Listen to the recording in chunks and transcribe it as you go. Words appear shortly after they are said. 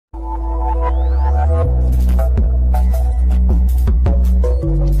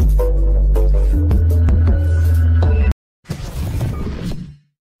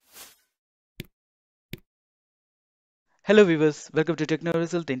Hello viewers, welcome to Techno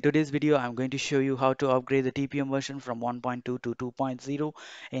Result. In today's video, I'm going to show you how to upgrade the TPM version from 1.2 to 2.0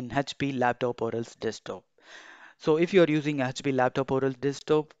 in HP laptop or else desktop. So if you are using HP laptop or else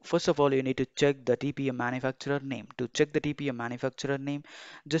desktop, first of all, you need to check the TPM manufacturer name. To check the TPM manufacturer name,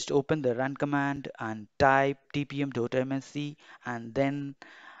 just open the run command and type tpm.msc, and then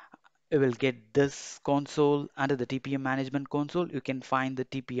you will get this console. Under the TPM management console, you can find the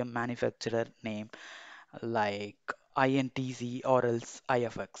TPM manufacturer name like INTZ or else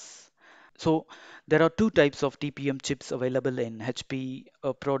IFX. So there are two types of TPM chips available in HP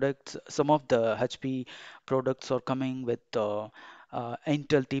products. Some of the HP products are coming with Intel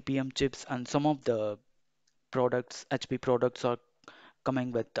TPM chips, and some of the products, HP products, are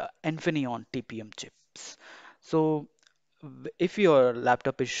coming with Infineon TPM chips. So if your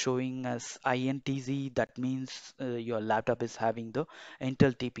laptop is showing as INTZ, that means your laptop is having the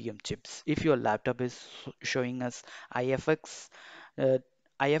Intel TPM chips. If your laptop is showing as IFX, uh,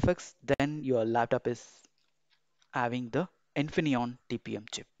 then your laptop is having the Infineon TPM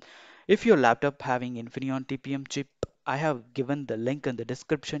chip. If your laptop having Infineon TPM chip, I have given the link in the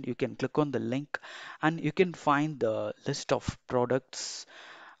description. You can click on the link and you can find the list of products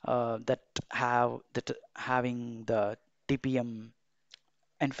that having the TPM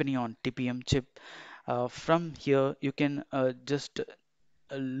Infineon TPM chip. From here, you can just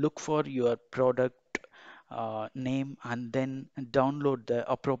look for your product name and then download the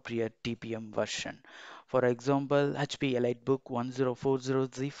appropriate TPM version. For example, HP EliteBook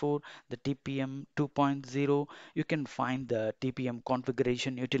 1040Z4, the TPM 2.0, you can find the TPM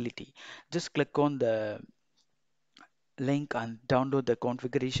configuration utility. Just click on the link and download the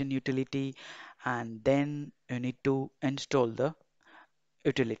configuration utility, and then you need to install the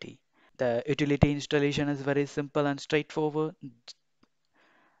utility. The utility installation is very simple and straightforward.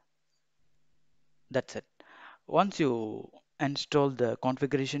 That's it. Once you install the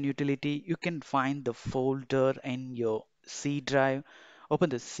configuration utility, you can find the folder in your C drive. Open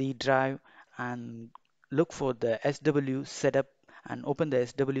the C drive and look for the SW setup and open the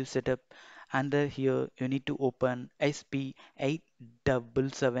SW setup. Under here, you need to open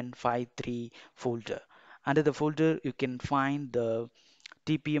SP87753 folder. Under the folder, you can find the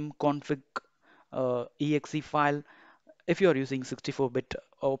TPM config exe file. If you are using 64-bit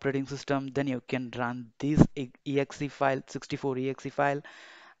operating system, then you can run this exe file, 64 exe file,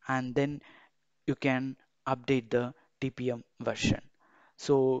 and then you can update the TPM version.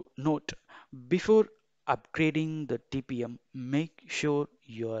 So note, before upgrading the TPM, make sure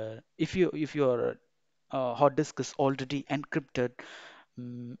your hard disk is already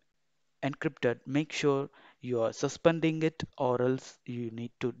mm, encrypted, make sure you are suspending it, or else you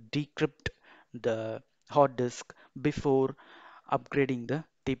need to decrypt the hard disk before upgrading the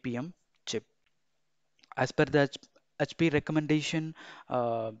TPM chip. As per the HP recommendation,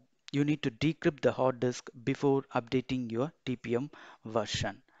 uh, you need to decrypt the hard disk before updating your TPM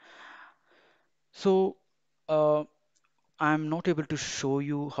version. So, uh, I'm not able to show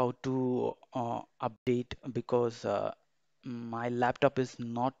you how to update because my laptop is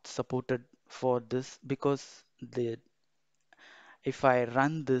not supported for this, because the if I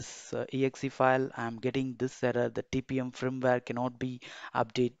run this exe file, I'm getting this error. The TPM firmware cannot be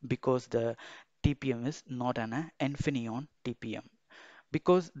updated because the TPM is not an Infineon TPM.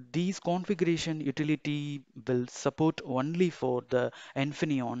 Because these configuration utility will support only for the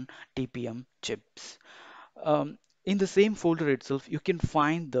Infineon TPM chips. Um, in the same folder itself, you can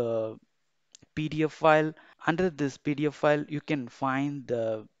find the PDF file. Under this PDF file, you can find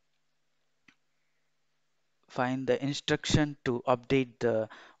the instruction to update the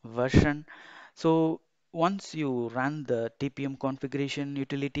version. So once you run the TPM configuration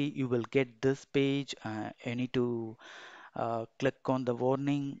utility, you will get this page. You need to click on the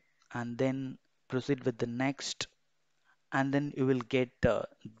warning and then proceed with the next, and then you will get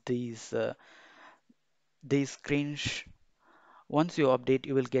these screens. Once you update,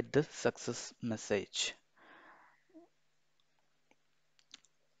 you will get the success message.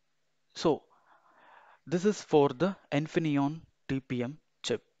 So this is for the Infineon TPM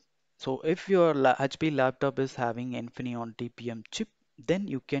chip. So if your HP laptop is having Infineon TPM chip, then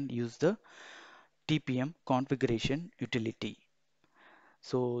you can use the TPM configuration utility.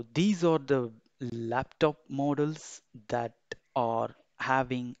 So these are the laptop models that are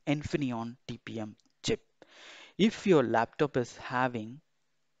having Infineon TPM chip. If your laptop is having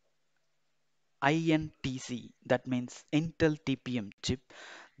INTC, that means Intel TPM chip,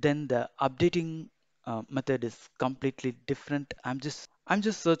 then the updating method is completely different. I'm just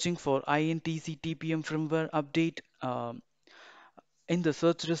searching for INTC TPM firmware update. In the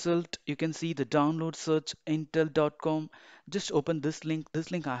search result, you can see the download search intel.com. Just open this link.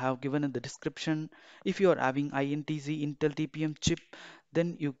 This link I have given in the description. If you are having INTZ Intel TPM chip,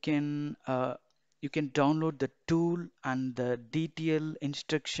 then you can download the tool and the detail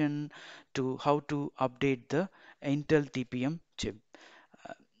instruction to how to update the Intel TPM chip.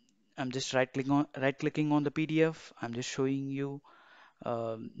 Uh, I'm just right clicking on the PDF. I'm just showing you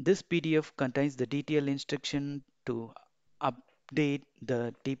this PDF contains the detailed instruction to update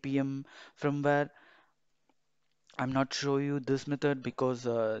the TPM firmware. I'm not show you this method because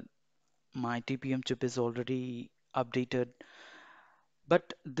my TPM chip is already updated.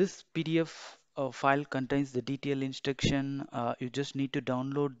 But this PDF file contains the detailed instruction. You just need to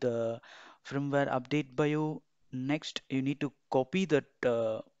download the firmware update bio. Next, you need to copy that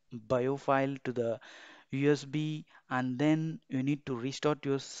bio file to the USB, and then you need to restart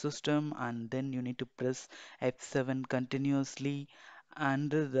your system, and then you need to press F7 continuously.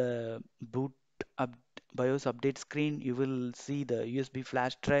 Under the boot up BIOS update screen, you will see the USB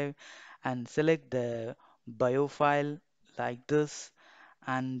flash drive and select the bio file like this,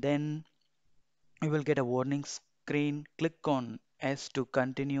 and then you will get a warning screen. Click on S to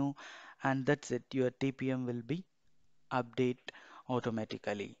continue, and that's it. Your TPM will be update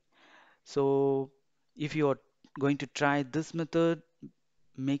automatically. So if you are going to try this method,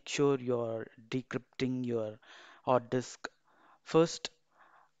 make sure you're decrypting your hard disk first,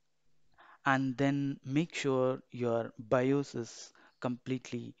 and then make sure your BIOS is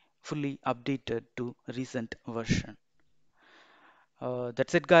completely fully updated to recent version.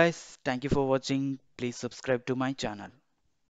 That's it, guys. Thank you for watching. Please subscribe to my channel.